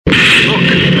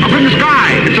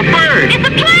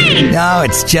No,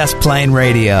 it's Just Plain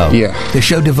Radio. Yeah. The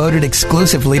show devoted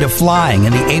exclusively to flying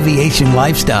and the aviation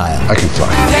lifestyle. I can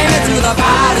fly. Take me to the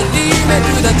pilot, lead me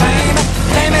to the train.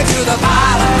 Take me to the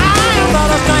pilot, I'm not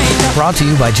a stranger. Brought to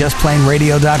you by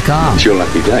JustPlaneRadio.com. It's your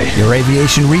lucky day. Your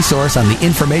aviation resource on the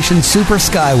information super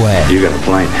skyway. You got a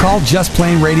plane. Call Just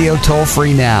Plain Radio toll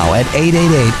free now at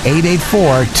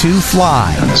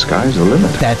 888-884-2FLY. And the sky's the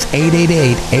limit. That's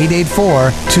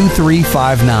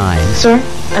 888-884-2359. Sir,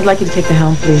 I'd like you to take the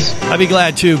helm, please. I'd be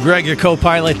glad to. Greg, your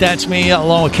co-pilot, that's me,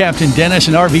 along with Captain Dennis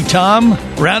and RV Tom,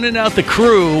 rounding out the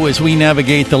crew as we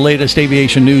navigate the latest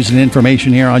aviation news and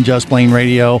information here on Just Plain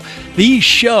Radio, the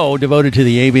show devoted to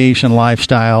the aviation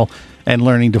lifestyle and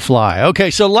learning to fly. Okay,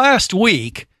 so last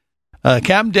week,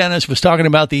 Captain Dennis was talking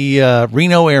about the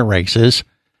Reno air races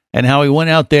and how he went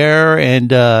out there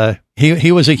and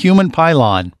he was a human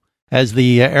pylon as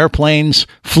the airplanes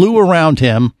flew around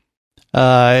him.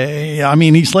 I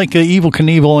mean, he's like an Evel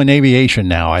Knievel in aviation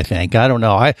now, I think. I don't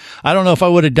know. I don't know if I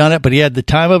would have done it, but he had the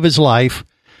time of his life,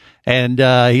 and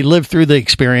he lived through the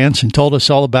experience and told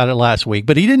us all about it last week.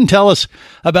 But he didn't tell us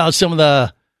about some of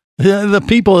the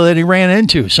people that he ran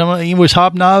into. He was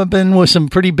hobnobbing with some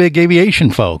pretty big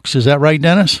aviation folks. Is that right,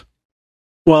 Dennis?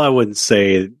 Well, I wouldn't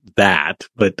say that,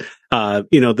 but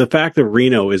the fact of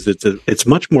Reno is it's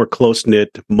much more close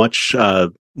knit, much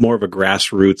more of a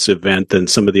grassroots event than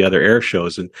some of the other air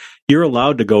shows, and you're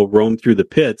allowed to go roam through the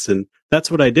pits, and that's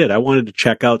what I did. I wanted to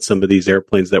check out some of these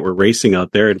airplanes that were racing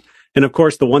out there, and of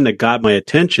course the one that got my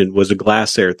attention was a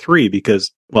Glass Air 3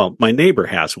 because, well, my neighbor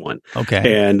has one.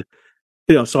 Okay, and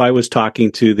so I was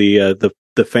talking to the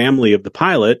family of the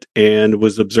pilot and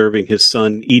was observing his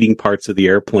son eating parts of the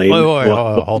airplane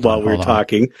while we were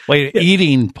talking. Wait,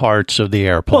 eating parts of the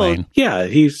airplane? Well, yeah,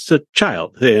 he's a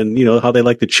child, and you know how they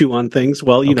like to chew on things.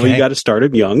 Well, you know, you got to start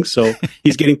him young, so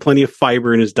he's getting plenty of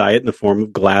fiber in his diet in the form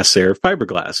of Glass Air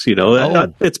fiberglass. You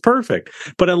know, it's perfect.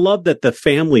 But I love that the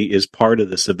family is part of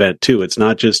this event too. It's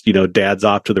not just, you know, dad's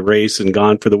off to the race and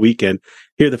gone for the weekend.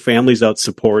 Here, the family's out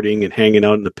supporting and hanging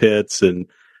out in the pits, and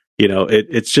you know,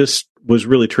 it's just was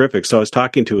really terrific. So I was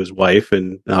talking to his wife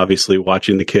and obviously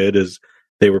watching the kid as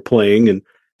they were playing, and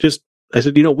just, I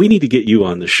said, you know, we need to get you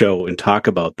on the show and talk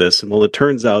about this. And well, it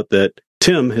turns out that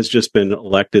Tim has just been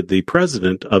elected the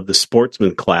president of the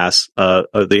sportsman class of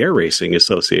the Air Racing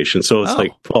Association. So it's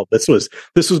like, well, this was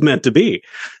meant to be.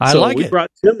 We brought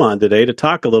Tim on today to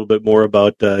talk a little bit more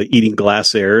about eating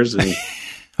Glass Airs and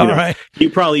All right. You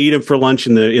probably eat him for lunch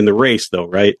in the race, though,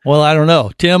 right? Well, I don't know.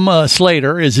 Tim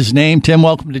Slater is his name. Tim,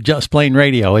 welcome to Just Plain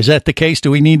Radio. Is that the case? Do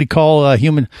we need to call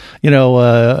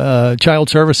child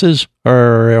services,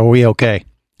 or are we okay?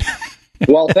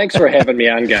 Well, thanks for having me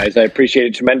on, guys. I appreciate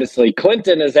it tremendously.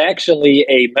 Clinton is actually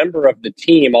a member of the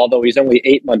team, although he's only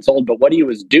 8 months old. But what he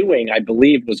was doing, I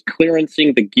believe, was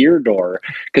clearancing the gear door,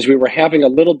 because we were having a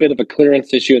little bit of a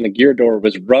clearance issue, and the gear door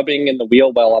was rubbing in the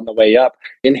wheel well on the way up,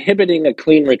 inhibiting a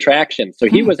clean retraction. So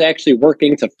he was actually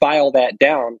working to file that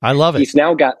down. I love it. He's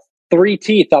now got 3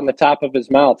 teeth on the top of his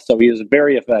mouth, so he is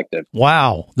very effective.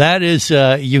 Wow. That is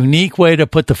a unique way to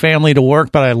put the family to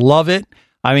work, but I love it.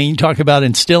 I mean, you talk about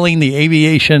instilling the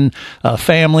aviation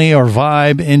family or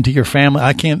vibe into your family.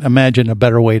 I can't imagine a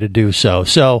better way to do so.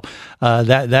 So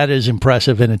that is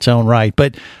impressive in its own right.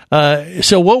 But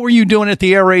so what were you doing at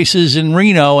the air races in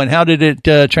Reno, and how did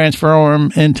it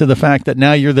transform into the fact that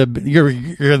now you're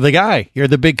the guy, you're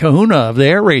the big kahuna of the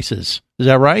air races? Is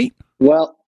that right?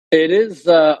 Well, it is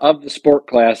of the sport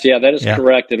class. Yeah, that is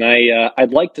correct. And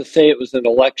I'd like to say it was an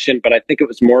election, but I think it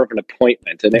was more of an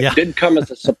appointment. And it did come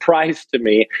as a surprise to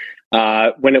me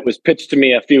when it was pitched to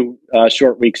me a few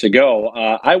short weeks ago.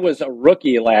 I was a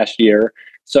rookie last year,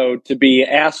 so to be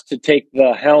asked to take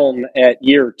the helm at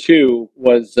year 2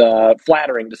 was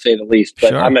flattering, to say the least.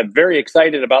 But I'm very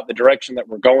excited about the direction that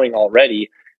we're going already.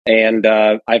 And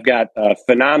I've got a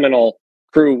phenomenal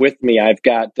crew with me. I've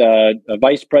got a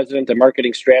vice president of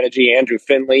marketing strategy, Andrew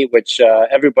Finley, which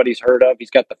everybody's heard of. He's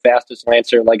got the fastest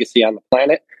Lancer legacy on the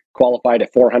planet, qualified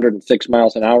at 406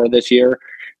 miles an hour this year.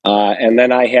 And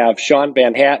then I have Sean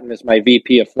Van Hatten as my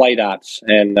VP of flight ops.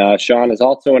 And Sean is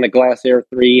also in a Glass Air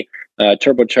 3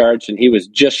 turbocharged, and he was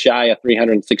just shy of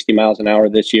 360 miles an hour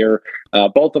this year.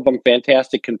 Both of them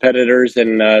fantastic competitors,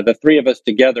 and the three of us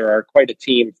together are quite a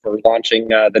team for launching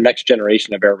the next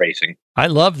generation of air racing. I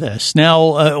love this.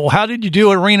 Now, how did you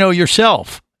do at Reno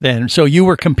yourself then? So you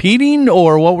were competing,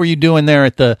 or what were you doing there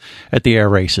at the air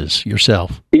races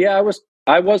yourself? Yeah,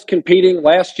 I was competing.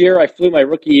 Last year, I flew my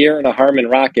rookie year in a Harmon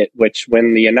rocket, which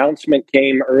when the announcement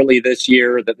came early this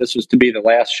year that this was to be the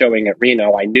last showing at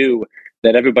Reno, I knew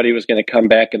that everybody was going to come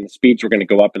back and the speeds were going to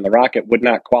go up, and the rocket would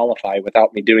not qualify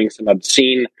without me doing some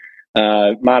obscene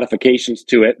modifications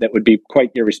to it that would be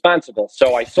quite irresponsible.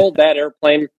 So I sold that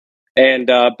airplane and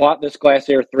bought this Glass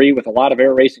Air 3 with a lot of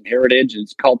air racing heritage.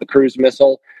 It's called the Cruise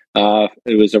Missile.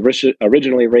 It was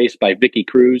originally raced by Vicki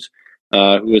Cruz,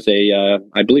 who was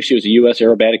I believe she was a U.S.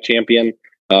 aerobatic champion,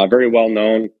 very well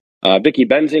known. Vicky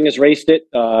Benzing has raced it,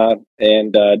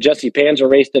 and Jesse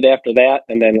Panzer raced it after that.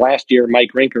 And then last year,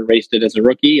 Mike Rinker raced it as a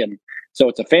rookie. And so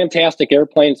it's a fantastic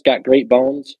airplane. It's got great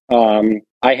bones.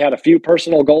 I had a few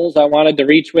personal goals I wanted to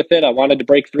reach with it. I wanted to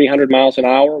break 300 miles an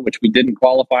hour, which we did in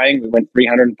qualifying. We went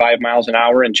 305 miles an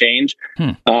hour and change.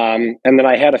 And then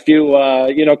I had a few,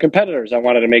 competitors I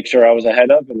wanted to make sure I was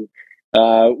ahead of. And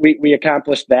we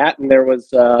accomplished that, and there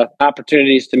was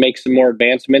opportunities to make some more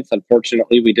advancements.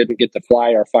 Unfortunately, we didn't get to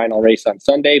fly our final race on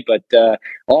Sunday, but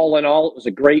all in all, it was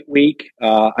a great week.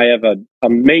 I have an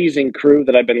amazing crew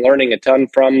that I've been learning a ton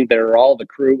from. They're all the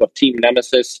crew of Team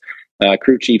Nemesis,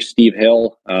 crew chief Steve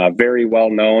Hill, very well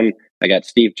known. I got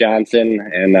Steve Johnson,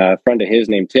 and a friend of his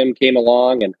named Tim came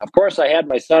along. And of course, I had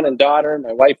my son and daughter and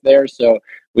my wife there. So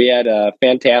we had a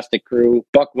fantastic crew.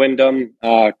 Buck Wyndham,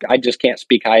 I just can't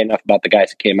speak high enough about the guys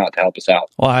that came out to help us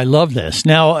out. Well, I love this.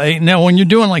 Now when you're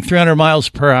doing like 300 miles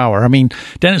per hour, I mean,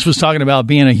 Dennis was talking about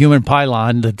being a human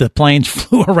pylon, that the planes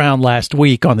flew around last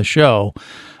week on the show.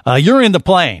 You're in the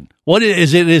plane. What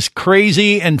is it as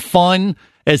crazy and fun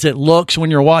as it looks when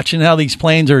you're watching how these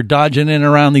planes are dodging in and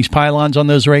around these pylons on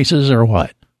those races, or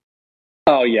what?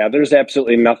 Oh, yeah, there's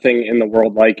absolutely nothing in the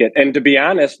world like it. And to be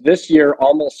honest, this year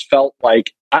almost felt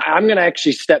like, I'm going to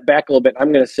actually step back a little bit.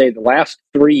 I'm going to say the last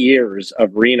 3 years of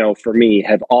Reno for me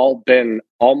have all been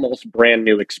almost brand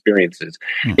new experiences.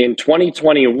 In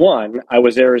 2021, I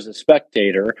was there as a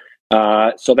spectator.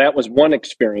 So that was one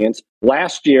experience.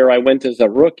 Last year, I went as a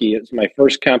rookie. It was my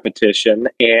first competition,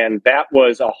 and that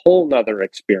was a whole nother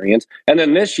experience. And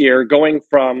then this year, going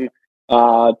from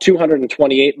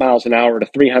 228 miles an hour to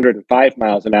 305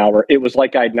 miles an hour, it was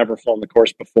like I'd never flown the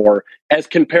course before as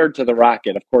compared to the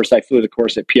Rocket. Of course, I flew the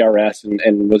course at PRS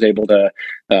and was able to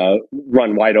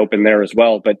run wide open there as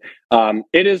well. But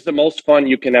it is the most fun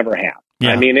you can ever have.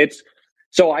 Yeah. I mean,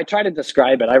 so I try to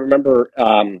describe it. I remember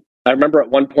at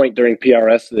one point during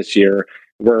PRS this year,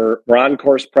 we're on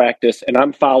course practice, and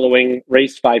I'm following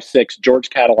race 5-6, George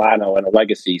Catalano in a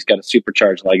Legacy. He's got a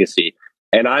supercharged Legacy.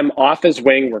 And I'm off his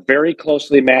wing. We're very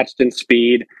closely matched in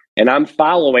speed, and I'm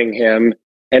following him.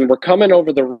 And we're coming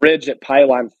over the ridge at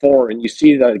Pylon 4, and you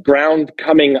see the ground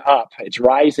coming up. It's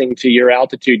rising to your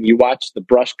altitude, and you watch the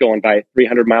brush going by at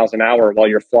 300 miles an hour while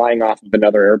you're flying off of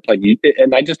another airplane.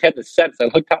 And I just had the sense. I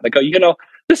looked out and I go,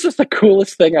 this is the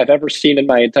coolest thing I've ever seen in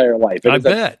my entire life. It was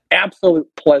an absolute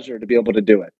pleasure to be able to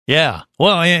do it. Yeah.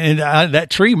 Well, and that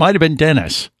tree might have been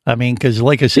Dennis. I mean, because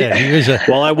like I said, he was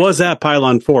well, I was at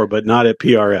Pylon 4, but not at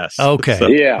PRS. Okay. So.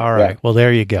 Yeah. All right. Yeah. Well,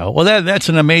 there you go. Well, that's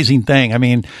an amazing thing. I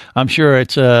mean, I'm sure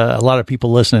it's a lot of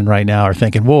people listening right now are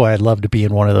thinking, whoa, I'd love to be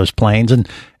in one of those planes. And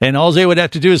all they would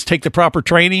have to do is take the proper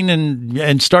training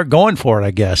and start going for it,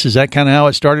 I guess. Is that kind of how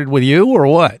it started with you, or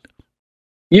what?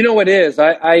 It is.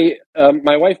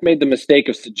 My wife made the mistake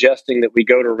of suggesting that we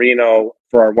go to Reno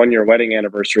for our 1-year wedding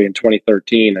anniversary in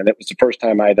 2013, and it was the first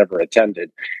time I had ever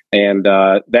attended. And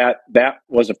that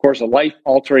was, of course, a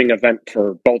life-altering event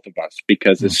for both of us,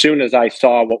 because as soon as I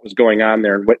saw what was going on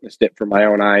there and witnessed it from my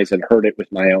own eyes and heard it with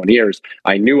my own ears,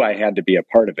 I knew I had to be a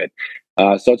part of it.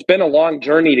 So it's been a long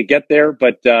journey to get there,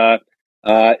 but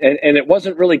and it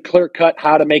wasn't really clear cut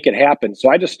how to make it happen.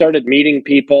 So I just started meeting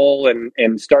people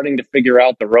and starting to figure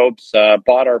out the ropes.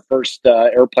 Bought our first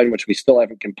airplane, which we still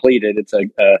haven't completed. It's a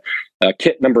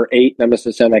kit number 8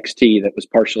 Nemesis NXT that was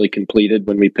partially completed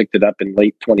when we picked it up in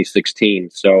late 2016.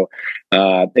 So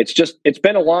it's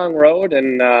been a long road,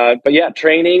 and but yeah,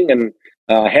 training and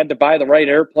had to buy the right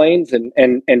airplanes and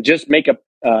just make it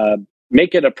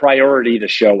a priority to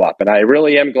show up. And I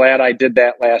really am glad I did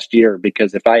that last year,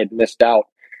 because if I had missed out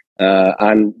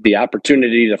on the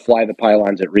opportunity to fly the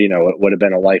pylons at Reno, it would have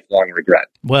been a lifelong regret.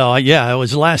 Well, yeah, it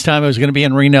was the last time it was going to be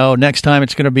in Reno. Next time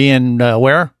it's going to be in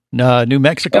where? New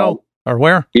Mexico? Or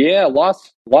where? Yeah,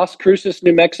 Las Cruces,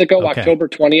 New Mexico, okay. October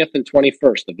 20th and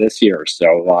 21st of this year.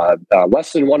 So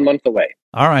less than 1 month away.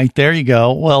 All right, there you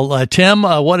go. Well, Tim,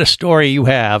 what a story you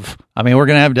have. I mean, we're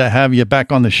going to have you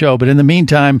back on the show, but in the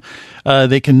meantime,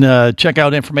 they can check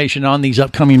out information on these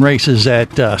upcoming races at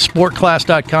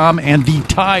sportclass.com and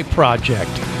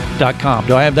thetieproject.com.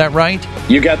 Do I have that right?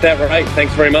 You got that right.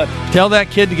 Thanks very much. Tell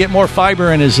that kid to get more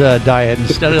fiber in his diet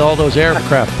instead of all those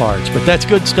aircraft parts. But that's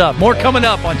good stuff. More coming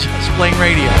up on Just Plain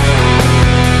Radio.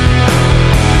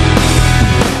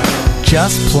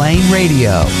 Just Plain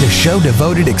Radio, the show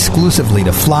devoted exclusively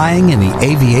to flying and the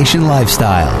aviation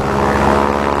lifestyle.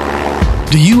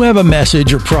 Do you have a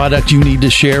message or product you need to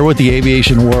share with the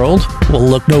aviation world? Well,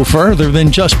 look no further than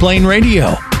Just Plain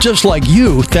Radio. Just like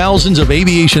you, thousands of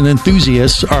aviation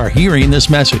enthusiasts are hearing this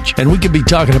message, and we could be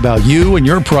talking about you and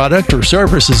your product or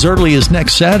service as early as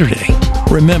next Saturday.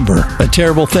 Remember, a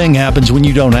terrible thing happens when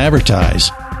you don't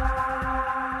advertise.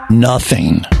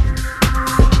 Nothing.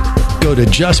 Go to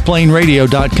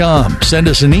justplainradio.com, send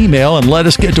us an email, and let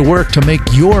us get to work to make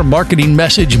your marketing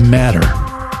message matter.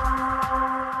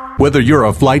 Whether you're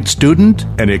a flight student,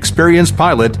 an experienced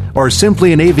pilot, or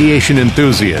simply an aviation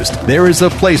enthusiast, there is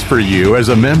a place for you as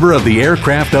a member of the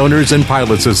Aircraft Owners and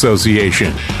Pilots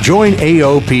Association. Join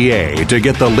AOPA to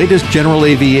get the latest general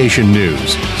aviation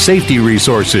news, safety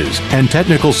resources, and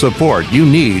technical support you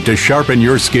need to sharpen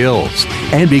your skills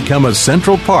and become a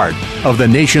central part of the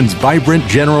nation's vibrant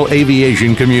general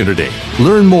aviation community.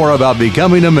 Learn more about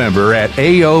becoming a member at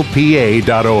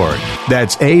AOPA.org.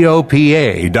 That's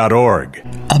AOPA.org.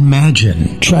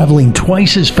 Imagine traveling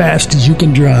twice as fast as you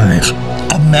can drive.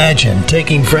 Imagine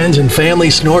taking friends and family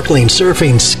snorkeling,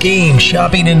 surfing, skiing,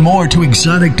 shopping, and more to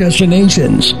exotic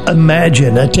destinations.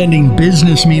 Imagine attending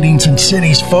business meetings in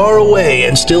cities far away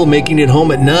and still making it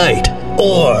home at night.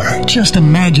 Or just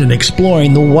imagine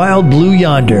exploring the wild blue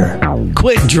yonder.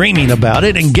 Quit dreaming about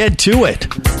it and get to it.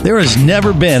 There has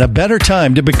never been a better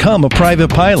time to become a private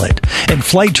pilot, and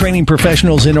Flight Training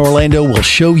Professionals in Orlando will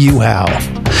show you how.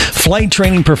 Flight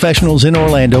Training Professionals in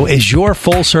Orlando is your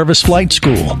full-service flight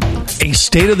school. A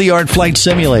state-of-the-art flight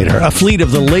simulator, a fleet of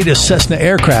the latest Cessna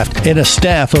aircraft, and a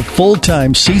staff of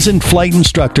full-time seasoned flight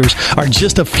instructors are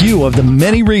just a few of the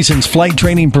many reasons Flight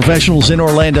Training Professionals in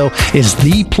Orlando is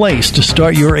the place to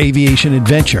start your aviation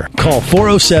adventure. Call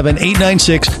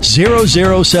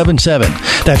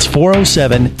 407-896-0077. That's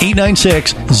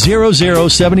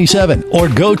 407-896-0077. Or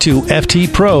go to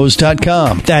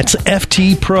ftpros.com. That's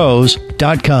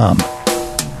ftpros.com.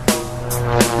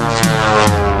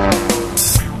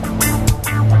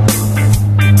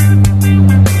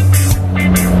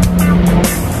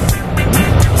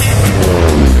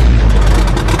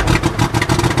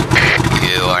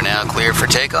 For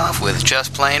takeoff with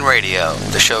Just Plain Radio,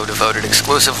 the show devoted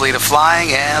exclusively to flying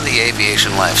and the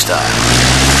aviation lifestyle.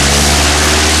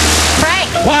 Frank!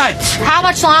 What? How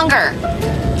much longer?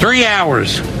 3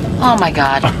 hours. Oh my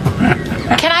God.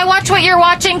 Can I watch what you're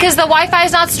watching? Because the Wi-Fi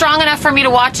is not strong enough for me to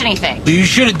watch anything. You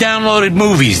should have downloaded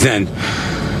movies then.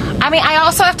 I mean, I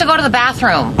also have to go to the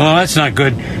bathroom. Oh, that's not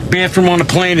good. Bathroom on the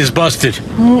plane is busted.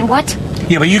 What?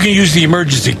 Yeah, but you can use the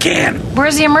emergency can.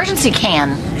 Where's the emergency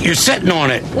can? You're sitting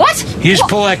on it. What? You just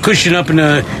pull that cushion up and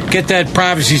get that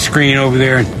privacy screen over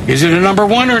there. Is it a number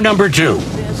 1 or number 2?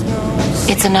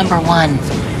 It's a number 1.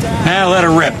 Let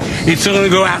her rip. It's going to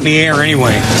go out in the air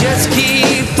anyway. Just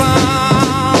keep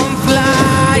on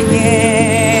flying.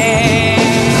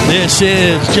 This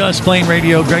is Just Plain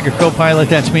Radio. Greg, your co-pilot.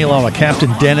 That's me, along with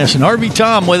Captain Dennis and RV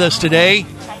Tom with us today.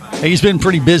 He's been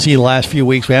pretty busy the last few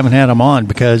weeks. We haven't had him on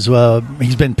because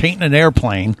he's been painting an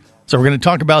airplane. So we're going to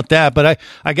talk about that. But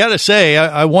I got to say,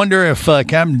 I wonder if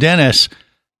Captain Dennis,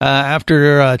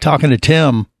 after talking to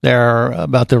Tim there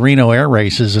about the Reno air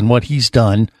races and what he's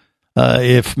done,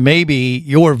 if maybe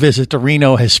your visit to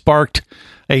Reno has sparked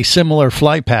a similar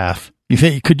flight path.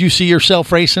 Could you see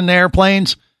yourself racing the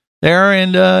airplanes there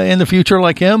and in the future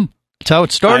like him? That's how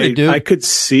it started, dude. I could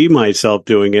see myself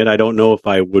doing it. I don't know if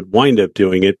I would wind up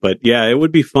doing it, but yeah, it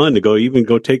would be fun to go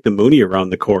take the Mooney around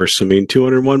the course. I mean,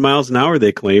 201 miles an hour,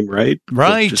 they claim, right?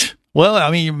 Right. Well, I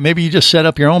mean, maybe you just set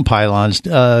up your own pylons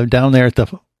down there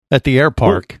at the air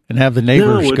park and have the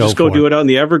neighbors we'll just go do it out in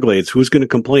the Everglades. Who's going to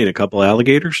complain? A couple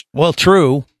alligators? Well,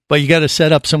 true, but you got to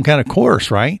set up some kind of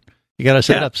course, right? You got to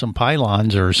set up some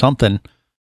pylons or something,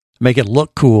 make it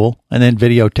look cool, and then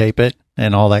videotape it.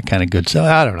 And all that kind of good stuff.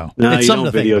 I don't know. No, you don't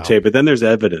videotape it. Then there's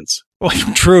evidence. Well,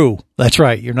 true. That's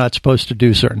right. You're not supposed to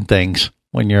do certain things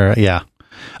when you're,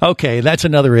 Okay, that's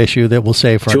another issue that we'll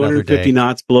save for another day. 250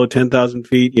 knots below 10,000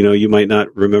 feet. You know, you might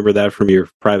not remember that from your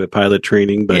private pilot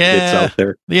training, but it's out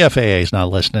there. The FAA is not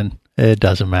listening. It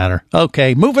doesn't matter.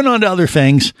 Okay, moving on to other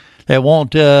things that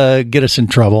won't get us in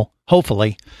trouble,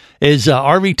 hopefully, is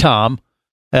RV Tom.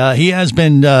 He has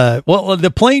been,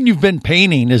 the plane you've been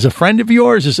painting is a friend of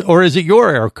yours, or is it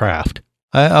your aircraft?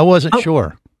 I wasn't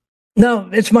sure. No,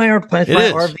 it's my airplane. It's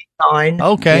my RV-9.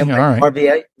 Okay, all right.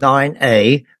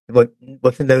 RV-9A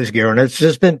with the nose gear, and it's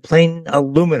just been plain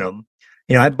aluminum.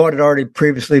 You know, I bought it already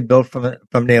previously built from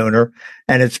the owner,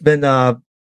 and it's been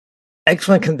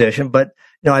excellent condition. But,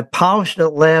 you know, I polished it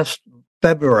last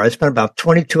February. I spent about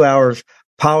 22 hours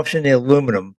polishing the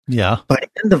aluminum. Yeah. By the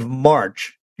end of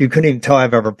March, you couldn't even tell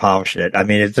I've ever polished it. I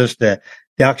mean, it's just the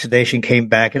oxidation came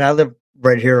back, and I live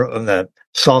right here on the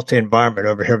salty environment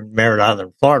over here in Merritt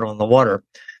Island, Florida, on the water.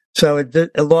 So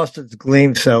it lost its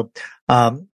gleam. So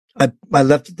I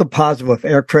left a deposit with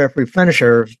Aircraft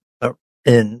Refinishers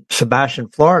in Sebastian,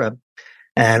 Florida.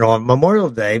 And on Memorial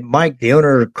Day, Mike, the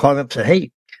owner, called me up and said,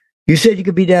 "Hey, you said you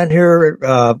could be down here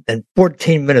in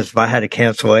 14 minutes if I had a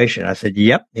cancellation." I said,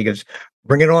 "Yep." He goes,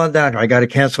 "Bring it on down here. I got a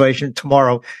cancellation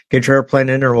tomorrow. Get your airplane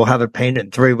in there and we'll have it painted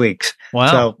in 3 weeks."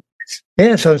 Wow. So,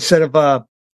 yeah, so instead of,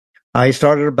 I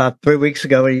started about 3 weeks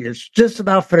ago. It's just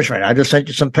about finished right now. I just sent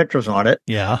you some pictures on it.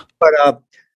 Yeah. But,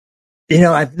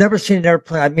 I've never seen an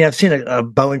airplane. I mean, I've seen a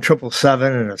Boeing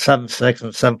 777 and a 76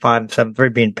 and a 75 and 73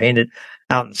 being painted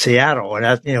out in Seattle. And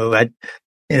that,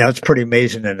 it's pretty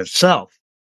amazing in itself.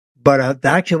 But to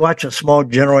actually watch a small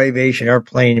general aviation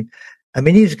airplane, I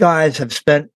mean, these guys have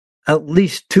spent at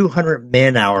least 200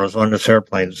 man hours on this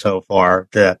airplane so far,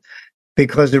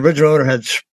 because the original owner had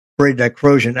sprayed that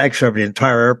corrosion X over the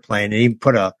entire airplane, and he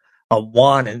put a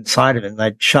wand inside of it, and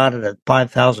I shot it at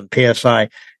 5,000 psi,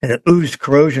 and it oozed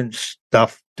corrosion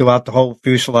stuff throughout the whole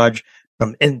fuselage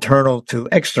from internal to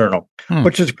external,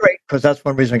 which is great because that's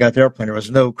one reason I got the airplane. There was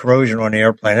no corrosion on the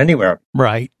airplane anywhere.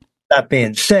 Right. That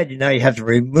being said, you have to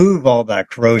remove all that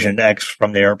corrosion X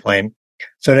from the airplane.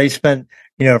 So they spent,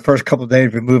 the first couple of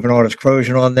days removing all this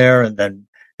corrosion on there and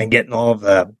getting all of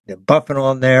the buffing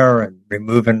on there and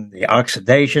removing the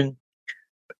oxidation.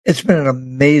 It's been an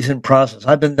amazing process.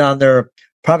 I've been down there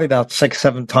probably about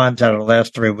 6-7 times out of the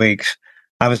last 3 weeks.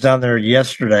 I was down there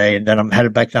yesterday, and then I'm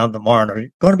headed back down tomorrow, and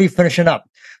I'm going to be finishing up.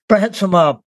 But I had some,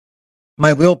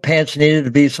 my wheel pants needed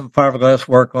to be some fiberglass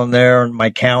work on there, and my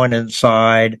cowling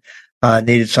inside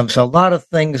needed some. So a lot of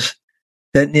things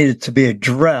that needed to be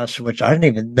addressed, which I didn't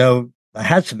even know I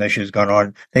had some issues going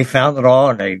on. They found it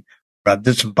all, and they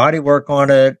did some body work on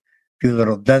it, a few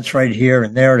little dents right here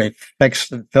and there. They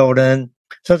fixed and filled in.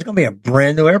 So it's going to be a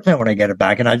brand new airplane when I get it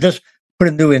back. And I just put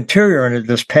a new interior in it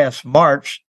this past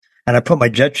March, and I put my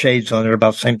jet shades on it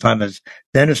about the same time as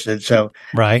Dennis did. So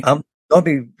right. I'm going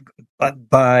to be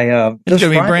by it's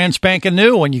going to be brand spanking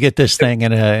new when you get this thing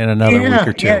in another week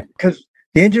or two. Yeah, because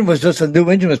the engine was just a new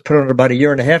engine was put on it about a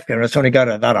year and a half ago, and it's only got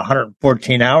about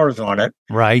 114 hours on it.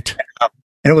 Right.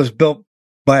 And it was built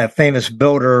by a famous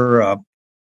builder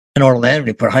in Orlando.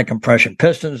 He put high compression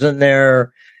pistons in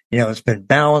there. It's been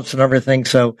balanced and everything.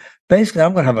 So basically,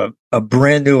 I'm going to have a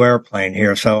brand new airplane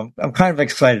here. So I'm kind of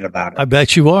excited about it. I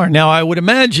bet you are. Now, I would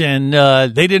imagine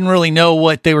they didn't really know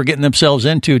what they were getting themselves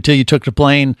into until you took the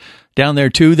plane down there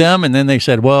to them. And then they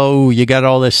said, whoa, you got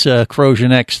all this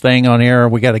corrosion X thing on here.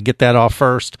 We got to get that off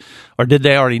first. Or did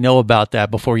they already know about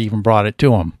that before you even brought it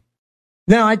to them?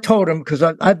 No, I told them because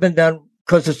I've been down.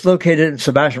 Because it's located in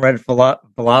Sebastian right at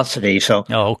Velocity. So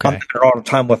okay. I'm there all the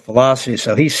time with Velocity.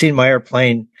 So he's seen my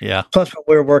airplane. Yeah. Plus,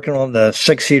 we were working on the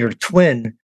 6-seater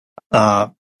twin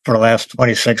for the last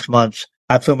 26 months.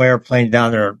 I flew my airplane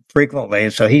down there frequently.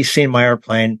 So he's seen my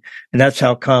airplane. And that's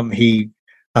how come he'd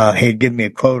given me a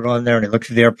quote on there. And he looked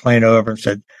at the airplane over and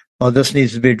said, "Oh, this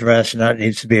needs to be addressed and that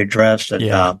needs to be addressed." And,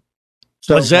 yeah.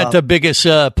 So, was that the biggest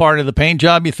part of the paint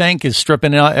job, you think, is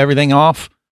stripping everything off?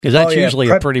 Because that's usually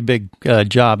a pretty big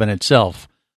job in itself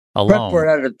alone. Prep,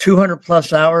 we're at 200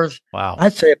 plus hours. Wow.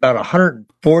 I'd say about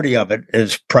 140 of it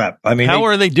is prep. I mean, how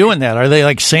are they doing that? Are they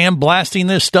like sandblasting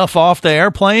this stuff off the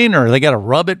airplane, or they got to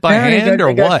rub it by hand,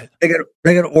 or what? They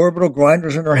got orbital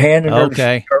grinders in their hand. And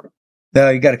okay.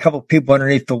 You got a couple of people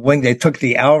underneath the wing. They took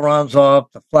the ailerons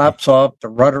off, the flaps off, the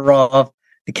rudder off,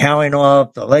 the cowling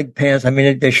off, the leg pans. I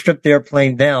mean, they stripped the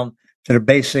airplane down to the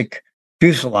basic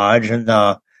fuselage, and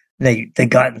they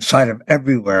got inside of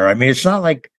everywhere. I mean, it's not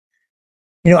like,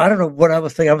 I don't know what I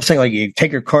was thinking. I was thinking like you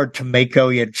take your car to Mako,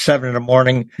 you had 7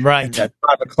 a.m. Right. And at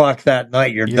 5 o'clock that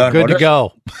night, you're done. Good to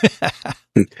go.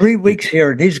 3 weeks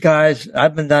here. These guys,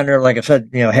 I've been down there, like I said,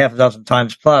 half a dozen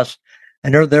times plus,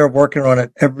 and they're there working on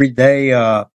it every day.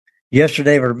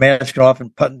 Yesterday, we were masking off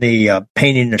and putting the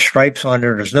painting the stripes on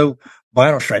there. There's no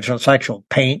vinyl stripes, so it's actual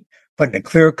paint, putting the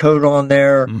clear coat on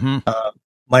there. Mm-hmm.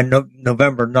 My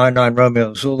November 99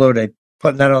 Romeo Zulu, they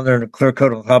putting that on there in a clear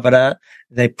coat on top of that.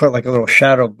 They put like a little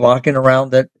shadow blocking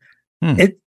around it.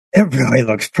 It really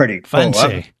looks pretty cool.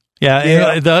 Fancy.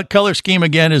 Yeah. The color scheme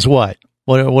again is what?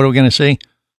 What are we going to see?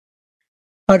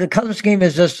 The color scheme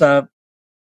is just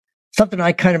something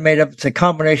I kind of made up. It's a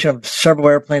combination of several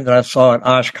airplanes that I saw at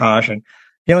Oshkosh. And,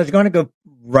 it's going to go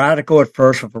radical at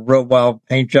first with a real wild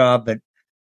paint job, but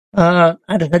I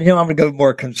decided, I'm going to go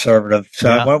more conservative. So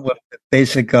I went with the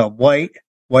basic white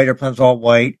airplanes, all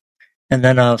white, and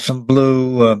then some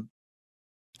blue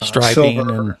striping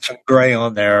silver, and some gray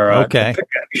on there. Okay.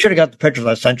 You should have got the pictures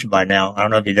I sent you by now. I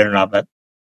don't know if you did or not, but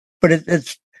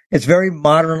it's It's very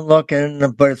modern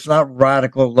looking, but it's not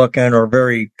radical looking or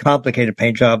very complicated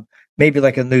paint job. Maybe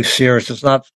like a new Cirrus. It's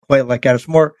not quite like that. It's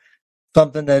more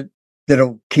something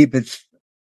that'll keep it's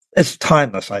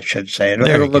timeless, I should say.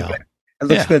 It'll look good. It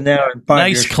looks good now. In 5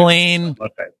 nice, years, clean.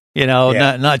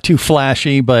 Not too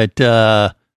flashy, but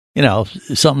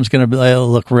something's going to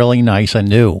look really nice and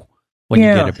new when you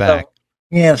get it back.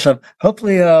 So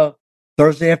hopefully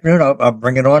Thursday afternoon I'll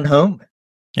bring it on home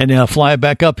and fly it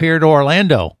back up here to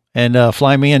Orlando and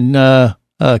fly me and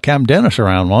Cam Dennis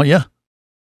around, won't you?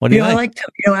 What do you think? I like to,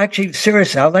 actually,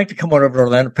 seriously, I'd like to come on over to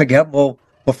Orlando, pick you up. We'll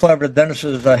fly over to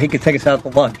Dennis's. He could take us out to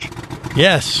lunch.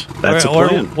 Yes, that's a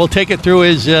plan. Or we'll take it through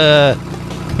his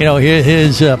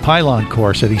pylon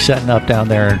course that he's setting up down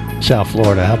there in South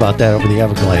Florida. How about that over the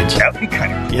Everglades? That'd be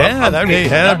kind of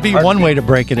that'd be one way to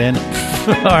break it in.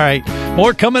 All right,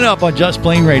 more coming up on Just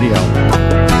Plain Radio.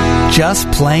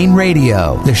 Just Plain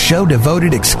Radio, the show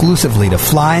devoted exclusively to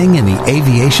flying and the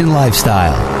aviation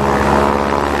lifestyle.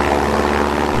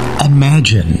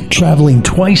 Imagine traveling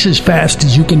twice as fast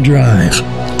as you can drive.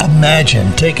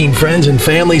 Imagine taking friends and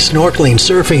family snorkeling,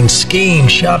 surfing, skiing,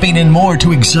 shopping, and more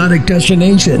to exotic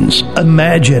destinations.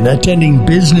 Imagine attending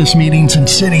business meetings in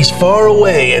cities far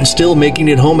away and still making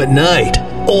it home at night.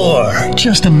 Or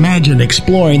just imagine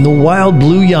exploring the wild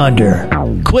blue yonder.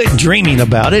 Quit dreaming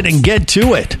about it and get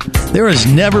to it. There has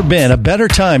never been a better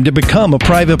time to become a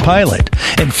private pilot,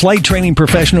 and Flight Training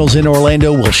Professionals in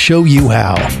Orlando will show you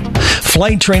how.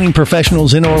 Flight Training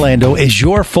Professionals in Orlando is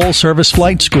your full-service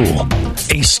flight school.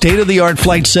 A state-of-the-art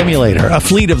flight simulator, a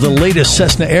fleet of the latest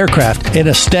Cessna aircraft, and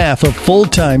a staff of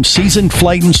full-time seasoned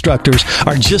flight instructors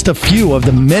are just a few of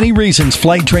the many reasons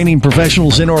Flight Training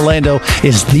Professionals in Orlando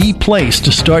is the place to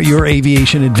start your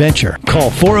aviation adventure.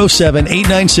 Call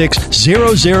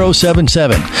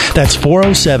 407-896-0077. That's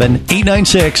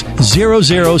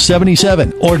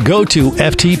 407-896-0077. Or go to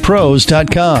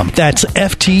ftpros.com. That's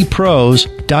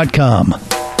ftpros.com.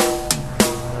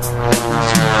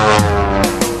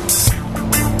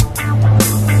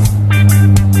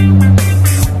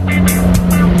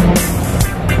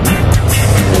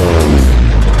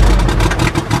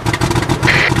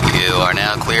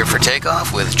 For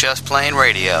takeoff with Just Plain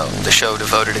Radio, the show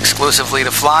devoted exclusively to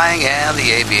flying and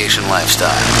the aviation lifestyle.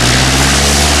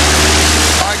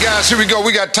 All right, guys, here we go.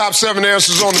 We got top 7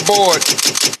 answers on the board.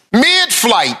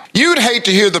 Mid-flight, you'd hate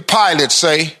to hear the pilot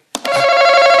say,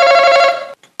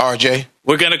 RJ,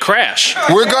 we're going to crash.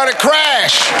 We're going to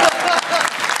crash.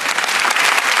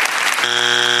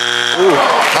 All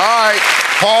right,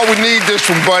 Paul, we need this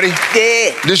one, buddy.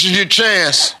 Yeah. This is your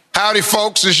chance. Howdy,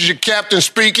 folks. This is your captain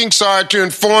speaking. Sorry to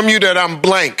inform you that I'm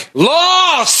blank.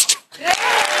 Lost! Yeah.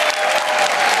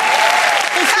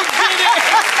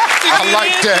 I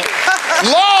like that.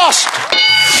 Lost!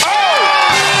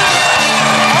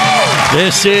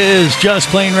 This is Just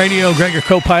Plain Radio. Greg, your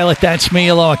co-pilot. That's me,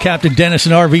 along with Captain Dennis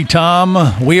and RV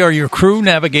Tom. We are your crew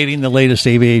navigating the latest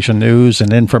aviation news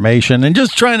and information and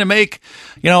just trying to make,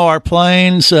 our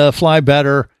planes fly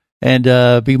better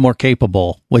and be more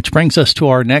capable, which brings us to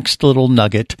our next little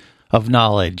nugget of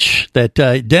knowledge that,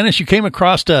 Dennis, you came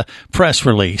across a press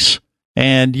release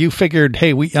and you figured,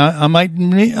 hey, I might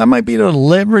be able to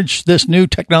leverage this new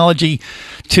technology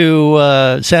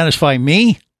to satisfy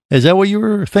me. Is that what you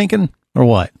were thinking or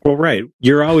what? Well, right.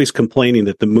 You're always complaining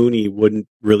that the Mooney wouldn't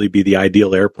really be the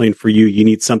ideal airplane for you. You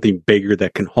need something bigger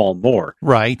that can haul more.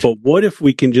 Right. But what if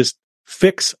we can just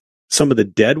fix some of the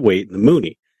dead weight in the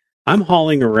Mooney? I'm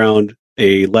hauling around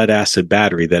a lead acid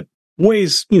battery that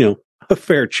weighs, a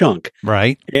fair chunk.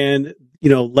 Right. And,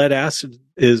 lead acid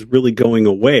is really going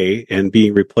away and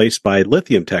being replaced by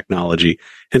lithium technology.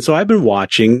 And so I've been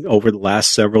watching over the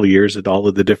last several years at all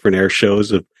of the different air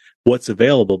shows of what's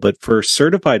available. But for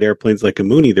certified airplanes like a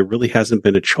Mooney, there really hasn't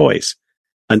been a choice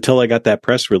until I got that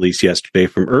press release yesterday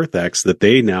from EarthX that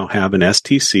they now have an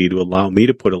STC to allow me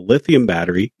to put a lithium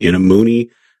battery in a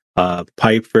Mooney,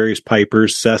 various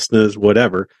Pipers, Cessnas,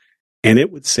 whatever, and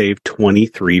it would save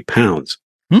 23 pounds.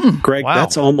 Greg, wow.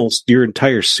 That's almost your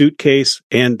entire suitcase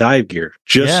and dive gear.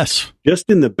 Just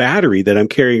in the battery that I'm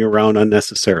carrying around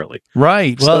unnecessarily.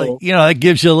 Right. Well, that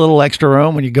gives you a little extra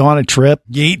room when you go on a trip.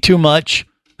 You eat too much.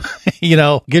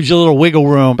 Gives you a little wiggle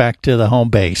room back to the home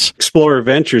base. Explorer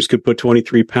Ventures could put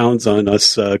 23 pounds on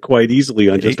us quite easily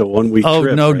on just a 1 week trip.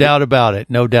 Oh, no doubt about it.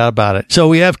 No doubt about it. So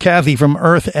we have Kathy from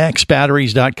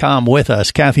EarthXBatteries.com with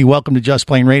us. Kathy, welcome to Just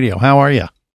Plain Radio. How are you?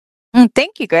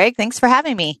 Thank you, Greg. Thanks for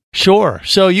having me. Sure.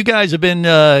 So you guys have been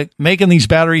making these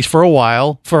batteries for a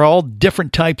while for all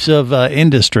different types of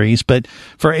industries, but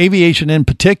for aviation in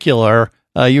particular,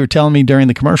 you were telling me during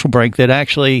the commercial break that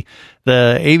actually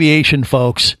the aviation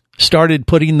folks started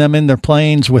putting them in their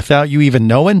planes without you even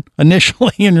knowing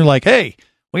initially? And you're like, hey,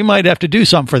 we might have to do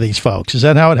something for these folks. Is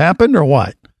that how it happened or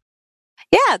what?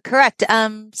 Yeah, correct.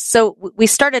 So we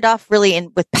started off really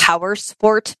with power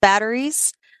sport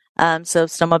batteries. So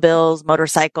snowmobiles,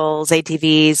 motorcycles,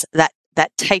 ATVs,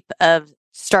 that type of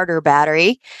starter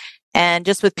battery. And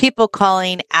just with people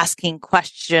calling, asking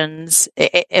questions,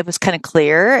 it was kind of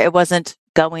clear. It wasn't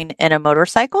going in a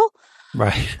motorcycle.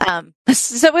 Right.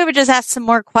 So we would just ask some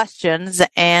more questions.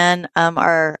 And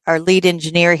our lead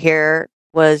engineer here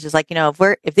was just like,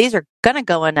 if these are going to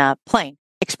go in a plane,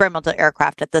 experimental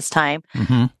aircraft at this time,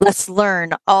 let's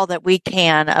learn all that we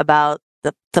can about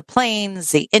the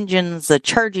planes, the engines, the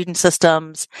charging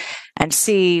systems, and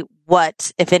see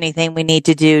what, if anything, we need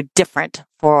to do different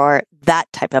for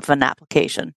that type of an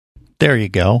application. There you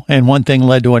go. And one thing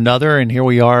led to another, and here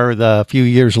we are a few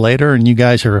years later, and you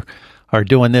guys are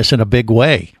doing this in a big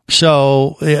way.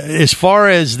 So as far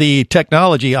as the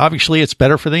technology, obviously it's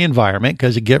better for the environment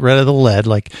because you get rid of the lead,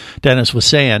 like Dennis was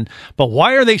saying. But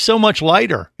why are they so much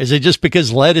lighter? Is it just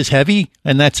because lead is heavy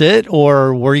and that's it?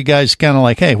 Or were you guys kind of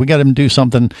like, hey, we got to do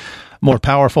something more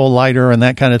powerful, lighter, and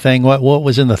that kind of thing? What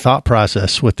was in the thought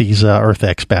process with these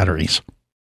EarthX batteries?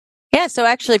 Yeah, so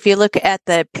actually, if you look at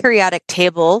the periodic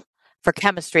table for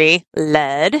chemistry,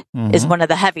 lead is one of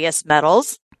the heaviest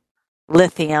metals.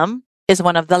 Lithium is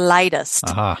one of the lightest.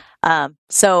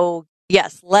 So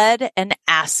yes, lead and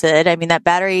acid. I mean, that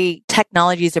battery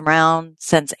technology is around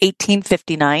since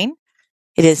 1859.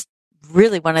 It is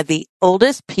really one of the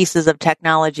oldest pieces of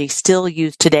technology still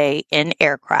used today in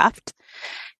aircraft.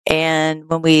 And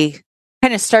when we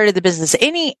kind of started the business,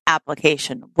 any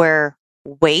application where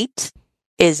weight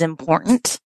is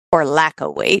important or lack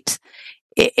of weight,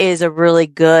 it is a really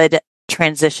good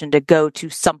transition to go to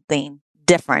something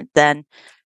different than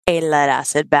a lead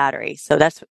acid battery. So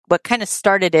that's what kind of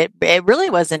started it. It really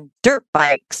was in dirt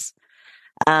bikes.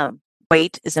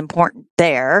 Weight is important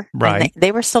there. Right.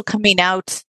 They were still coming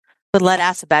out with lead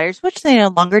acid batteries, which they no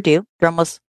longer do. They're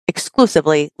almost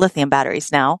exclusively lithium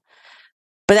batteries now.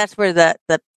 But that's where the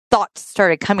thought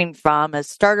started coming from, as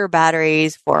starter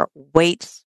batteries for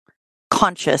weight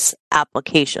conscious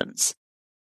applications.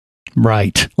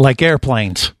 Right. Like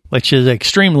airplanes, which is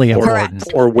extremely important.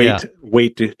 Or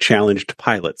weight challenged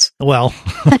pilots. Well,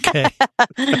 okay.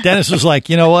 Dennis was like,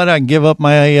 you know what? I can give up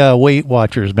my Weight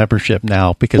Watchers membership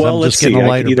now because I'm just getting a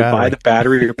lighter I can either battery. buy the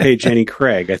battery or pay Jenny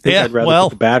Craig. I think I'd rather put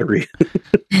the battery.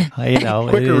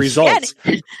 Quicker results.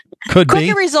 Could be.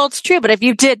 Quicker results, true, but if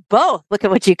you did both, look at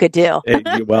what you could do.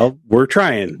 Well, we're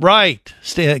trying. Right.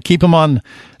 Keep them on.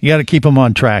 You got to keep them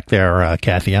on track there,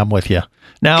 Kathy. I'm with you.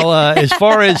 Now, as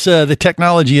far as the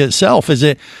technology itself, is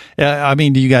it,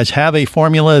 do you guys have a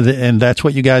formula and that's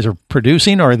what you guys are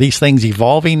producing, or are these things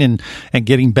evolving and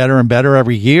getting better and better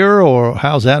every year, or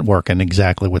how's that working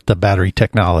exactly with the battery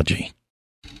technology?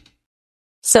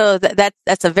 So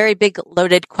that's a very big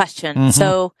loaded question.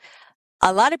 So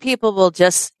a lot of people will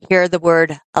just hear the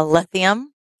word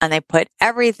lithium and they put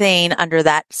everything under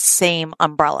that same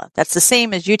umbrella. That's the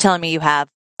same as you telling me you have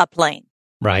a plane.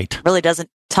 Right. Really doesn't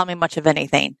tell me much of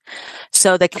anything.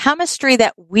 So the chemistry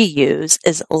that we use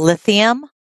is lithium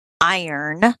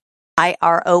iron,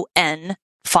 iron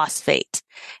phosphate.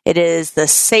 It is the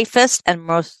safest and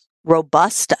most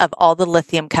robust of all the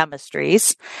lithium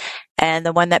chemistries, and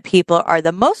the one that people are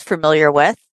the most familiar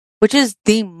with, which is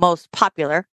the most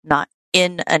popular, not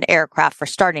in an aircraft for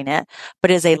starting it, but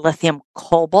is a lithium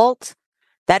cobalt.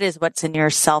 That is what's in your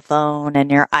cell phone and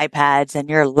your iPads and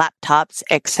your laptops,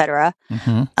 etc.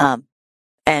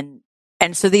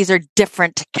 And so these are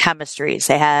different chemistries.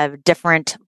 They have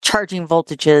different charging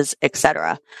voltages,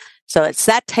 etc. So it's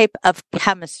that type of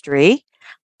chemistry.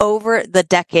 Over the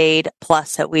decade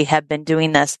plus that we have been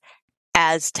doing this,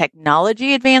 as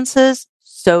technology advances,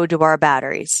 so do our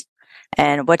batteries.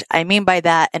 And what I mean by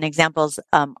that, an example is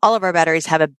all of our batteries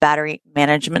have a battery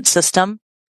management system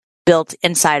built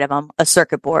inside of them, a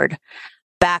circuit board.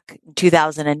 Back in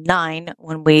 2009,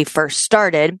 when we first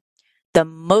started, the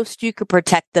most you could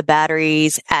protect the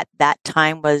batteries at that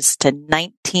time was to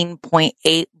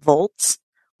 19.8 volts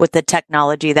with the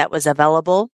technology that was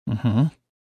available.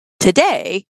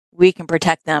 Today, we can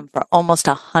protect them for almost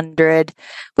 100.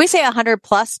 We say 100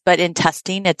 plus, but in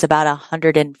testing, it's about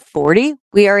 140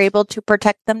 we are able to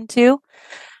protect them to.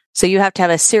 So you have to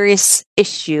have a serious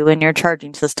issue in your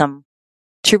charging system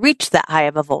to reach that high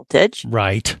of a voltage.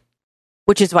 Right.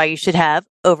 Which is why you should have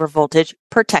over voltage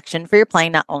protection for your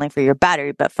plane, not only for your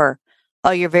battery, but for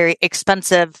all your very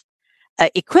expensive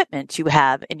equipment you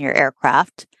have in your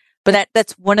aircraft. But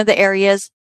that's one of the areas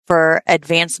for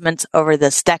advancements over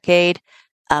this decade.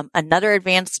 Another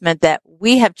advancement that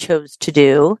we have chose to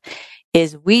do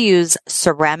is we use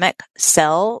ceramic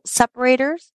cell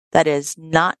separators. That is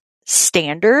not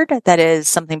standard. That is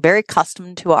something very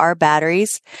custom to our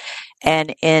batteries.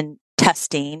 And in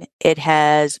testing, it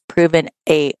has proven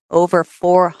a over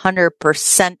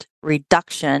 400%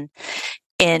 reduction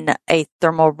in a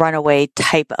thermal runaway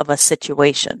type of a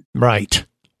situation. Right.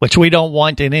 Which we don't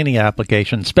want in any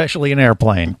application, especially an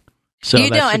airplane. So you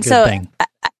that's don't. a And good so thing.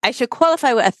 I should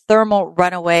qualify with a thermal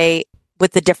runaway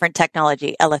with the different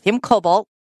technology. A lithium cobalt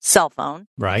cell phone.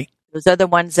 Right. Those are the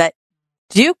ones that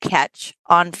do catch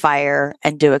on fire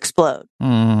and do explode.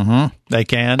 Mm-hmm. They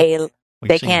can.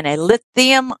 They can. A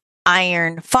lithium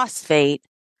iron phosphate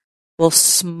will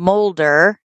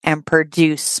smolder and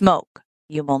produce smoke.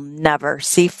 You will never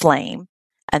see flame,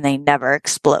 and they never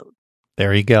explode.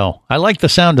 There you go. I like the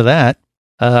sound of that.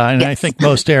 And Yes. I think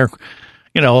most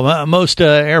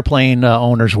airplane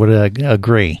owners would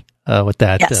agree with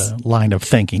that Yes. line of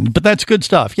thinking. But that's good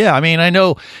stuff. Yeah, I mean, I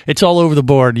know it's all over the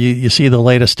board. You see the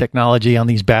latest technology on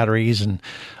these batteries, and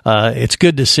it's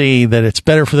good to see that it's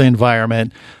better for the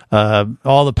environment,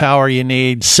 all the power you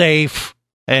need, safe,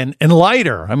 and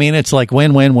lighter. I mean, it's like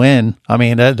win, win, win. I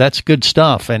mean, that's good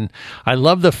stuff. And I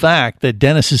love the fact that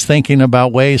Dennis is thinking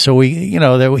about ways so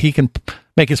that he can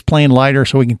make his plane lighter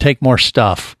so we can take more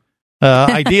stuff.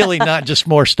 Ideally, not just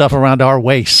more stuff around our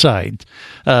waist side,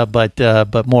 but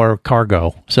more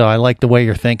cargo. So I like the way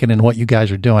you're thinking and what you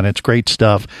guys are doing. It's great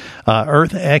stuff.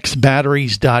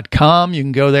 EarthXBatteries.com. You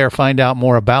can go there, find out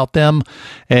more about them.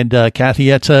 And Kathy,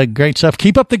 that's great stuff.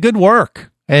 Keep up the good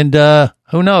work. And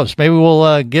who knows? Maybe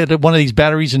we'll get one of these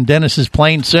batteries in Dennis's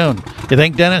plane soon. You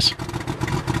think, Dennis?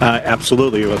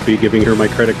 Absolutely. I'll be giving her my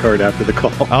credit card after the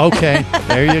call. Okay.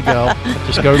 There you go.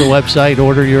 Just go to the website,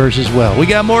 order yours as well. We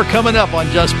got more coming up on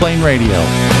Just Plain Radio.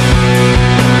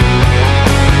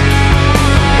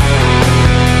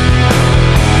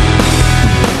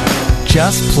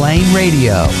 Just Plain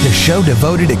Radio, the show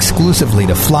devoted exclusively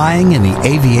to flying and the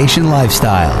aviation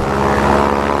lifestyle.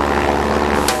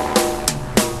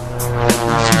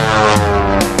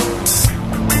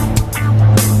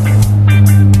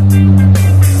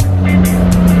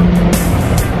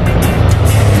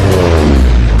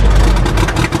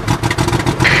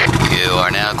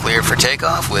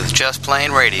 Takeoff with Just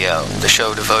Plain Radio, the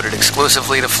show devoted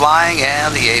exclusively to flying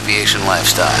and the aviation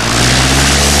lifestyle.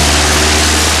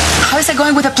 How is it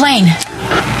going with the plane?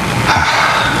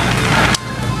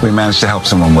 We managed to help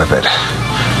someone with it,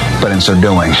 but in so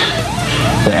doing,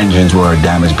 the engines were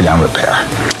damaged beyond repair.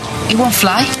 It won't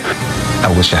fly?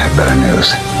 I wish I had better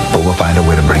news, but we'll find a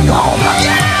way to bring you home.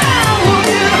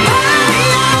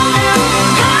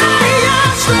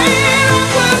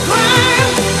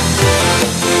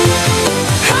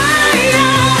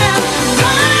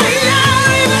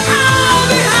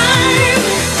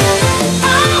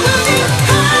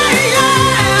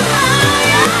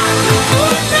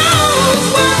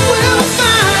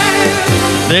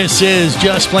 This is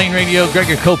Just Plain Radio. Greg,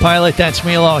 your co-pilot. That's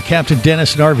me, along with Captain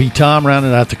Dennis and RV Tom,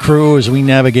 rounding out the crew as we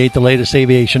navigate the latest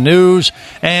aviation news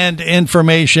and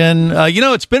information.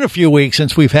 It's been a few weeks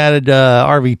since we've had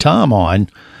RV Tom on,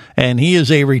 and he is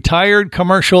a retired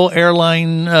commercial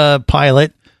airline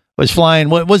pilot. Was flying,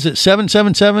 what was it,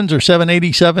 777s or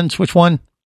 787s? Which one?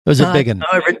 Was it big one?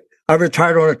 I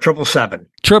retired on a 777.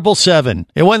 777.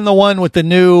 It wasn't the one with the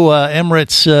new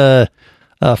Emirates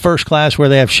first class where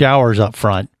they have showers up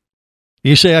front.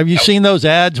 Have you seen those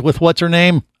ads with what's her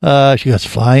name? She goes,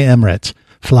 fly Emirates,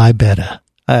 fly better.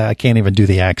 I can't even do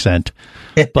the accent,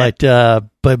 but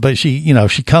she,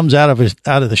 she comes out of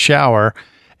the shower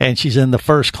and she's in the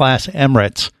first class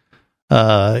Emirates,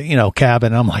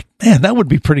 cabin. I'm like, man, that would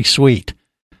be pretty sweet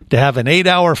to have an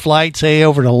 8-hour flight, say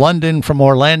over to London from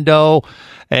Orlando,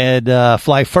 and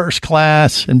fly first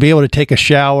class and be able to take a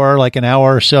shower like an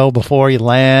hour or so before you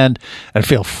land and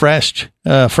feel fresh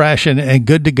and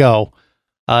good to go.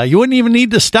 You wouldn't even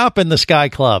need to stop in the Sky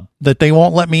Club that they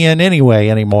won't let me in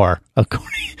anymore.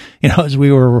 As we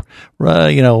were,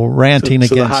 ranting so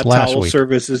against the hot last towel week.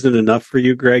 service isn't enough for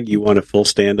you, Greg? You want a full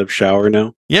stand-up shower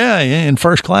now? Yeah, in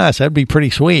first class. That'd be pretty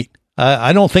sweet.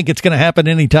 I don't think it's going to happen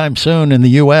anytime soon in the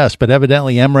U.S., but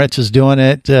evidently Emirates is doing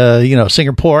it.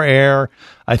 Singapore Air,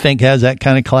 I think, has that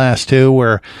kind of class too,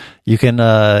 where you can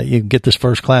get this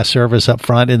first class service up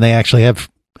front, and they actually have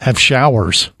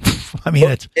showers. I mean,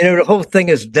 it's the whole thing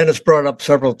is Dennis brought up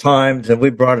several times, and we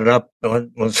brought it up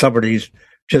on some of these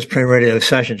Just Plain Radio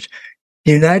sessions.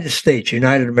 The United States,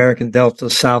 United American Delta,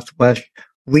 Southwest,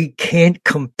 we can't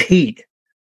compete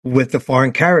with the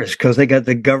foreign carriers because they got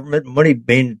the government money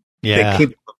being. Yeah,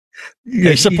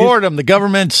 they support them. The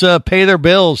governments pay their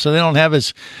bills, so they don't have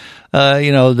as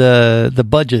the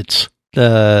budgets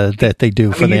that they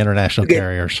do for the international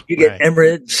carriers. You get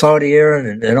Emirates, Saudi Air,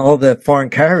 and all the foreign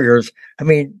carriers. I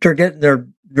mean, they're getting their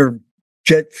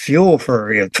jet fuel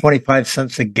for 25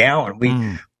 cents a gallon.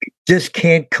 We just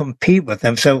can't compete with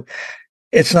them. So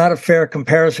it's not a fair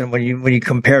comparison when you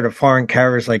compare to foreign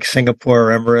carriers like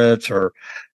Singapore or Emirates or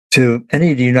to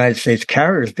any of the United States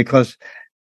carriers, because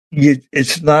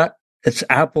it's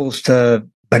apples to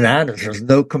bananas. There's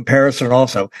no comparison.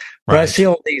 Also, when I see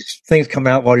all these things come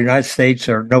out while the United States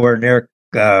are nowhere near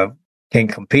can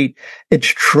compete, it's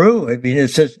true. I mean,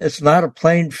 it's not a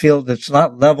playing field. It's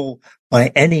not level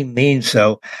by any means.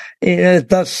 So it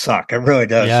does suck. It really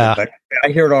does. Yeah. But I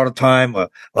hear it all the time. Well,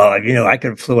 I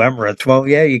could have flew Emirates. Well,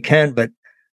 yeah, you can, but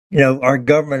our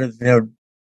government is,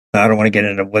 I don't want to get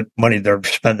into what money they're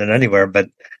spending anywhere, but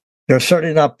they're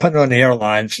certainly not putting on the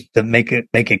airlines to make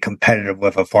it competitive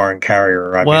with a foreign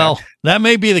carrier. That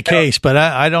may be the case, but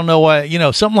I don't know why,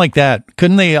 something like that.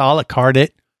 Couldn't they a la carte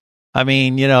it? I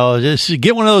mean, just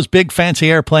get one of those big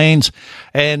fancy airplanes,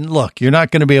 and look, you're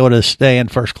not going to be able to stay in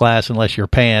first class unless you're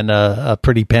paying a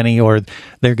pretty penny, or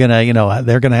they're going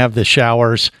to have the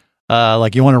showers.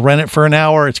 Like you want to rent it for an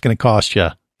hour, it's going to cost you,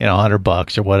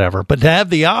 $100 or whatever. But to have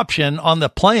the option on the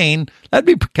plane, that'd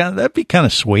be kind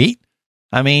of sweet.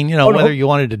 I mean, whether you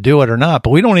wanted to do it or not,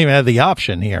 but we don't even have the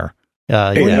option here.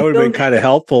 That would have been kind of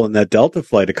helpful in that Delta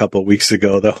flight a couple of weeks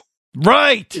ago, though.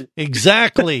 Right.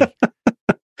 Exactly.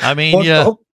 I mean,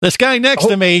 this guy next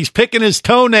to me, he's picking his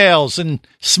toenails and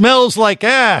smells like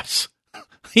ass.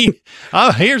 Here's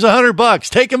 $100.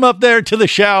 Take him up there to the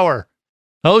shower.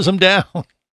 Hose him down.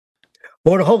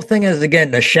 Well, the whole thing is,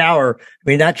 again, the shower. I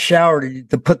mean, that shower,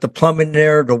 to put the plumbing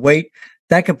there, the weight,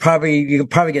 you could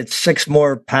probably get 6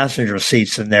 more passenger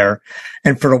seats in there.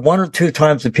 And for the 1 or 2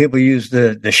 times that people use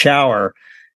the shower,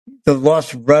 the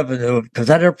lost revenue, because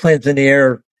that airplane's in the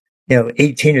air,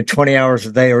 18 to 20 hours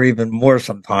a day or even more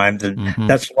sometimes. And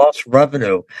that's lost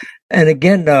revenue. And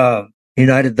again,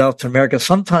 United, Delta, America,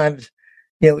 sometimes,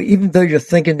 even though you're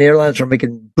thinking the airlines are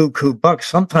making buku bucks,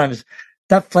 sometimes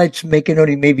that flight's making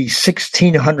only maybe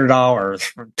 $1,600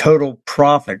 for total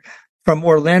profit from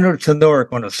Orlando to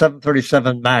Newark on a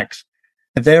 737 MAX.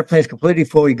 If the airplane's completely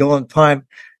full, you go on time,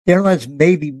 the airlines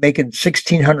may be making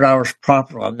 $1,600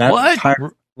 profit on that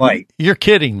entire flight. You're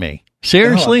kidding me.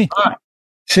 Seriously? No,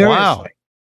 seriously. Wow.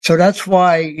 So that's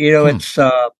why, it's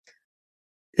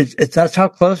that's how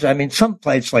close. I mean, some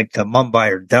flights like to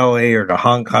Mumbai or Delhi or to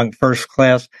Hong Kong first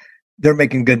class, they're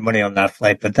making good money on that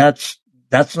flight, but that's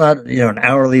not, an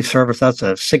hourly service. That's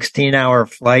a 16-hour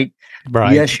flight.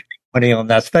 Right. Yes, you make money on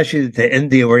that, especially to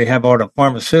India where you have all the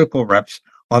pharmaceutical reps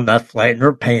on that flight and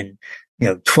they're paying,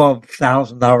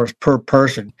 $12,000 per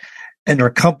person and their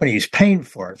company is paying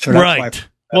for it. So that's right.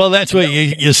 Well, that's what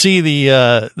you see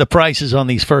the prices on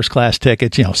these first class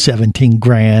tickets,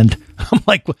 $17,000. I'm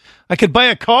like, I could buy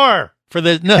a car for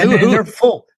this. No, and they're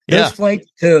full. Those flights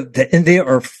to India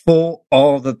are full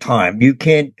all the time. You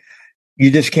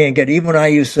just can't get. Even when I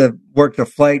used to work the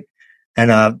flight,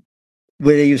 and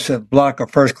they used to block a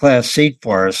first class seat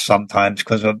for us sometimes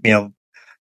because of But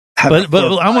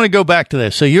I want to go back to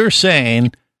this. So you're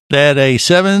saying that a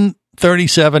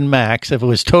 737 MAX, if it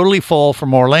was totally full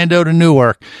from Orlando to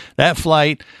Newark, that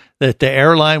flight, that the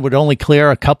airline would only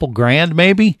clear a couple grand,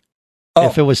 maybe,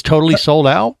 if it was totally sold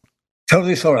out.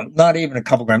 Totally sold out. Not even a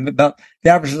couple grand. The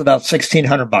average is about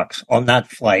 $1,600 on that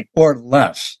flight or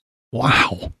less.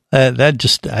 Wow,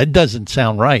 that doesn't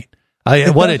sound right.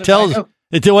 What it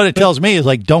tells me is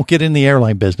like, don't get in the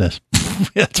airline business.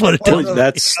 That's what it tells me.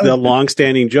 That's the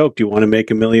long-standing joke. Do you want to make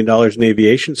 $1 million in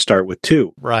aviation? Start with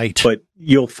 2. Right. But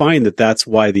you'll find that that's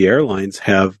why the airlines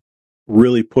have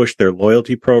really pushed their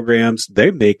loyalty programs.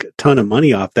 They make a ton of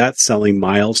money off that, selling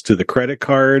miles to the credit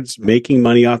cards, making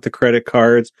money off the credit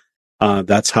cards.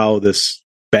 That's how this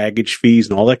baggage fees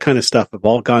and all that kind of stuff have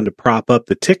all gone to prop up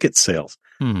the ticket sales,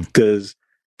 because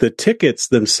the tickets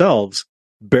themselves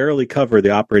barely cover the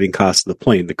operating costs of the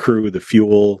plane, the crew, the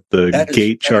fuel, the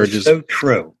gate charges. So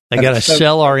true. They got to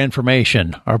sell our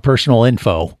information, our personal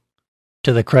info,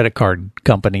 to the credit card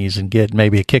companies and get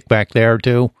maybe a kickback there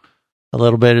too. A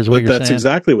little bit is what you're saying. That's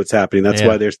exactly what's happening. That's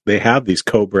why they have these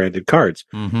co-branded cards.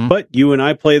 But you and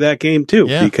I play that game too,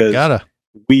 because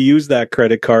we use that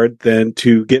credit card then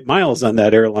to get miles on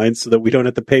that airline so that we don't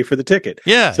have to pay for the ticket.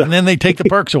 Yeah, and then they take the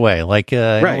perks away, like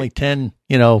only 10,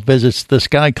 visits the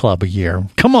Sky Club a year.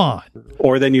 Come on.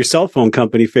 Or then your cell phone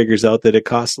company figures out that it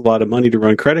costs a lot of money to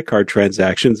run credit card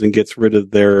transactions and gets rid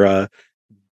of their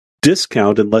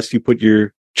discount unless you put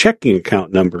your checking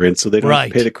account number in, so they don't have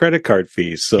to pay the credit card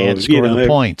fees. So and score the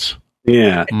points.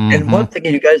 Yeah. And one thing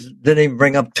you guys didn't even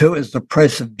bring up too is the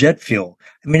price of jet fuel.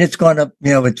 I mean, it's gone up,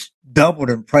 it's doubled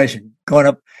in price and gone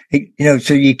up,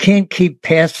 so you can't keep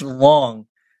passing along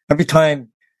every time,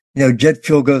 jet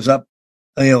fuel goes up,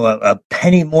 a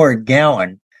penny more a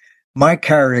gallon. My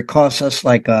carrier costs us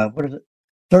like,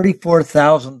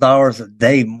 $34,000 a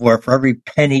day more for every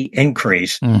penny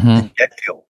increase in jet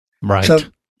fuel. Right. So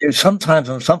sometimes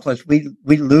on some flights we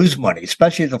lose money,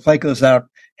 especially if the flight goes out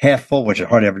half full, which it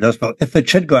hardly ever does. But if it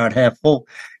should go out half full,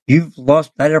 you've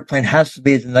lost. That airplane has to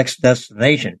be at the next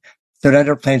destination. So that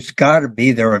airplane's got to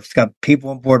be there if it's got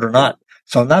people on board or not.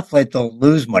 So on that flight they'll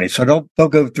lose money. So they'll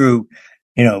go through,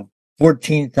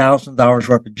 $14,000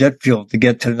 worth of jet fuel to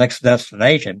get to the next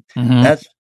destination. That's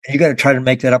you got to try to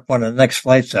make that up on the next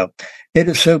flight. So it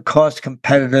is so cost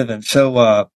competitive and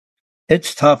so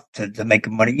it's tough to make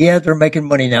money. Yeah, they're making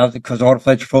money now because all the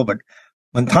flights are full. But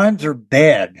when times are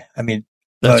bad, I mean,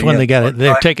 that's when they got it.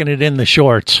 They're taking it in the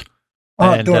shorts.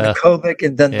 During the COVID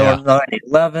and then during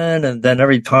 9/11, and then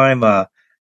every time. I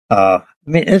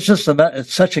mean, it's just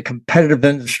it's such a competitive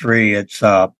industry. It's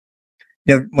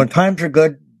when times are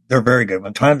good, they're very good.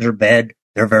 When times are bad,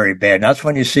 they're very bad. And that's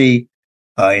when you see,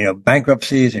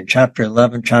 bankruptcies in Chapter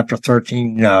 11, Chapter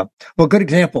 13. Good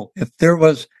example. If there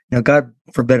was, God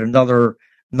forbid, another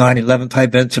 9/11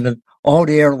 type incident, all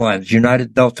the airlines,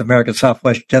 United, Delta, American,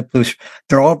 Southwest, JetBlue,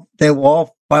 they will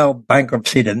all file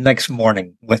bankruptcy the next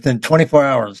morning. Within 24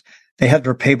 hours, they have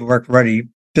their paperwork ready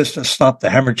just to stop the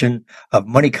hemorrhaging of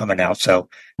money coming out. So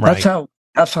that's how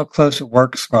close it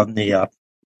works on the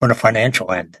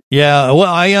financial end. Yeah,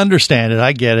 well, I understand it.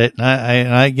 I get it.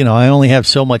 I only have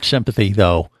so much sympathy,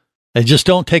 though. I just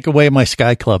don't take away my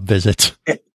Sky Club visits.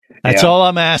 That's all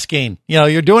I'm asking.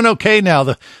 You're doing okay now.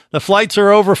 The flights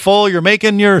are over full. You're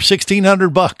making your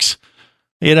 $1,600.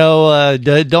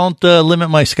 Don't limit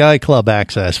my Sky Club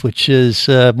access, which is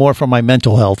more for my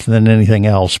mental health than anything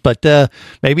else. But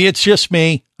maybe it's just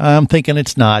me. I'm thinking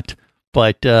it's not.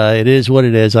 But it is what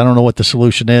it is. I don't know what the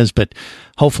solution is, but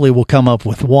hopefully we'll come up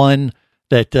with one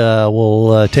that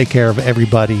will take care of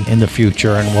everybody in the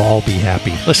future, and we'll all be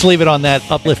happy. Let's leave it on that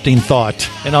uplifting thought.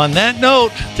 And on that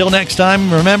note, till next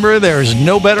time, remember, there's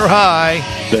no better high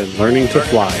than learning to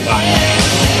fly.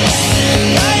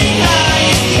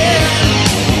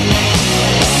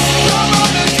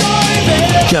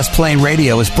 Just Plain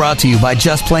Radio is brought to you by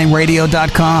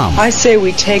JustPlainRadio.com. I say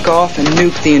we take off and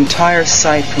nuke the entire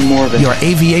site from orbit. Your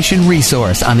aviation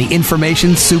resource on the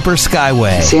information super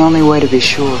skyway. It's the only way to be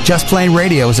sure. Just Plain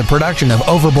Radio is a production of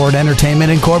Overboard Entertainment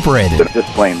Incorporated.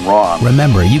 Just plain wrong.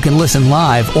 Remember, you can listen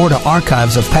live or to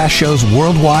archives of past shows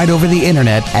worldwide over the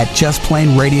internet at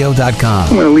JustPlainRadio.com.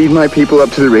 I'm going to leave my people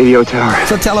up to the radio tower.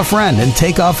 So tell a friend and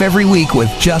take off every week with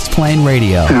Just Plain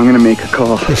Radio. And I'm going to make a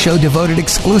call. The show devoted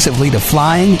exclusively to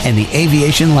flying and the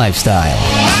aviation lifestyle.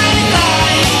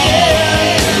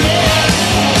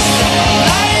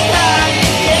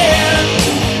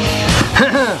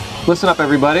 Listen up,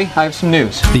 everybody. I have some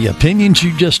news. The opinions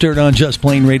you just heard on Just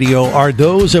Plain Radio are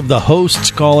those of the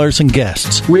hosts, callers, and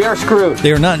guests. We are screwed.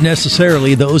 They are not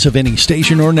necessarily those of any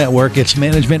station or network, its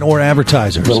management, or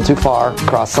advertisers. A little too far,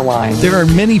 across the line. There are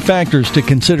many factors to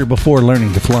consider before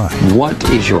learning to fly. What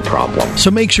is your problem?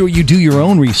 So make sure you do your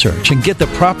own research and get the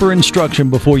proper instruction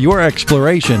before your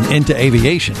exploration into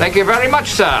aviation. Thank you very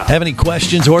much, sir. Have any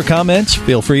questions or comments?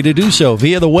 Feel free to do so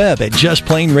via the web at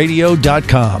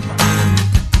JustPlainRadio.com.